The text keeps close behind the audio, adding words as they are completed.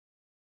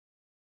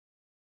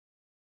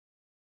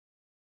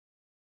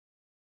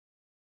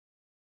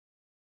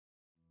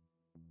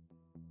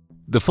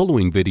The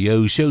following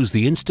video shows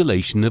the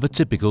installation of a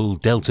typical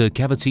Delta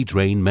cavity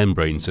drain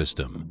membrane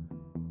system.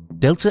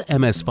 Delta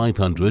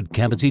MS500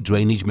 cavity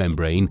drainage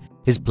membrane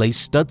is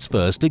placed studs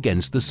first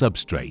against the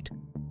substrate.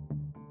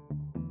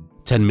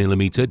 10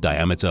 mm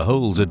diameter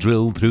holes are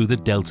drilled through the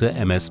Delta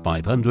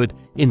MS500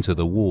 into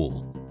the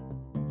wall.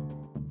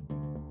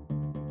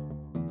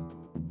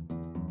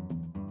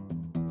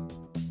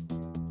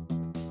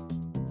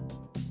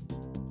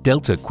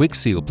 Delta quick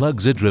seal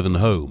plugs are driven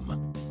home.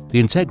 The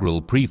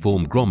integral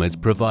preformed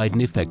grommets provide an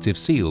effective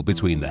seal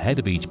between the head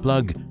of each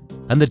plug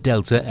and the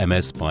Delta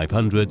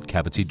MS500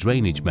 cavity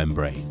drainage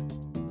membrane.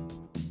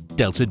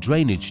 Delta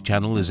drainage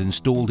channel is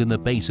installed in the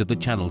base of the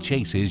channel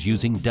chases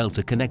using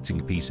Delta connecting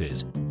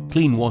pieces.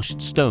 Clean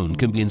washed stone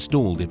can be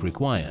installed if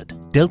required.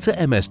 Delta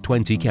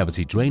MS20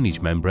 cavity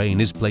drainage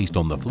membrane is placed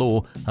on the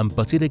floor and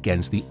butted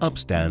against the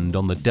upstand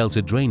on the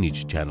Delta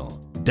drainage channel.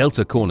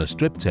 Delta corner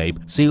strip tape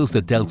seals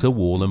the Delta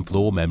wall and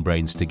floor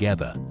membranes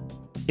together.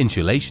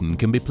 Insulation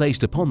can be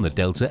placed upon the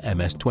Delta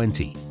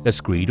MS20. A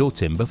screed or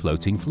timber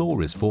floating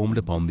floor is formed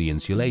upon the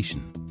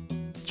insulation.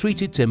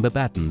 Treated timber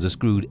battens are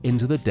screwed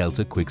into the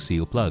Delta quick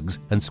seal plugs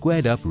and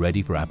squared up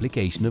ready for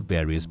application of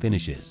various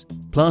finishes.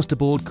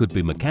 Plasterboard could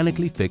be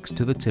mechanically fixed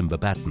to the timber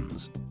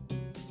battens.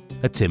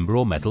 A timber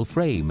or metal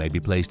frame may be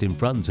placed in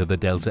front of the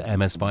Delta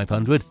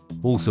MS500,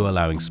 also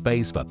allowing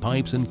space for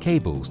pipes and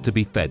cables to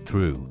be fed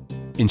through.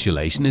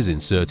 Insulation is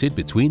inserted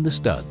between the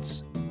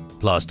studs.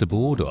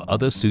 Plasterboard or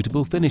other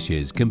suitable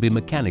finishes can be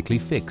mechanically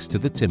fixed to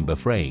the timber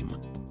frame.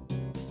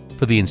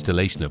 For the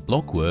installation of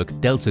blockwork,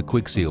 Delta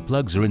quick seal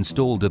plugs are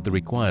installed at the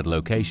required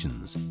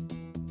locations.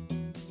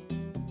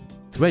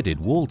 Threaded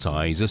wall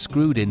ties are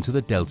screwed into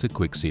the Delta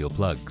quick seal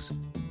plugs.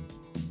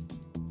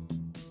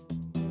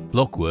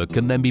 Blockwork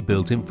can then be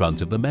built in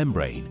front of the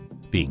membrane,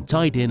 being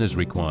tied in as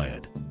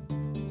required.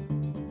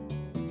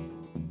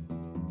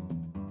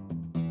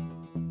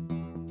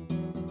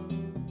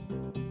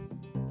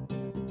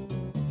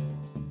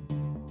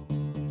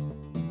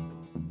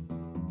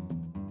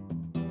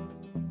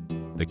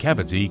 The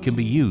cavity can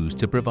be used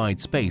to provide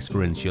space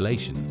for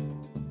insulation.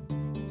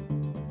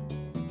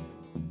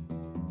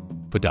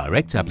 For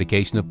direct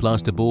application of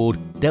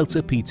plasterboard,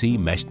 Delta PT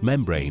meshed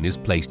membrane is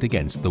placed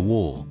against the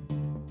wall.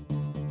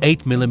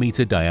 8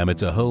 mm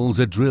diameter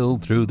holes are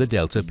drilled through the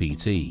Delta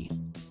PT.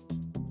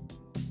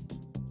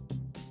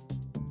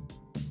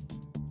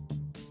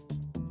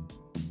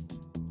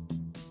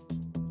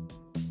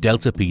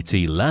 Delta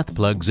PT lath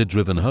plugs are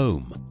driven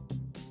home.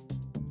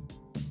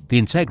 The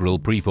integral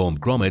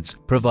preformed grommets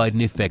provide an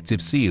effective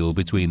seal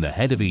between the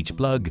head of each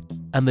plug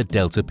and the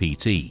Delta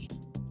PT.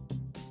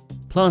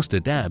 Plaster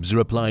dabs are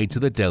applied to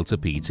the Delta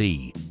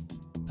PT,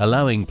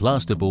 allowing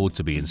plasterboard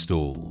to be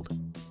installed.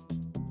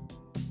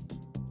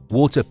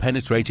 Water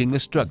penetrating the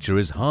structure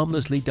is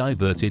harmlessly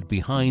diverted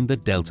behind the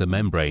Delta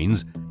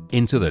membranes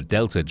into the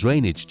Delta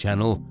drainage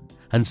channel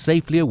and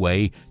safely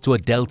away to a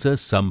Delta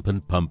sump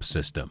and pump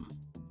system.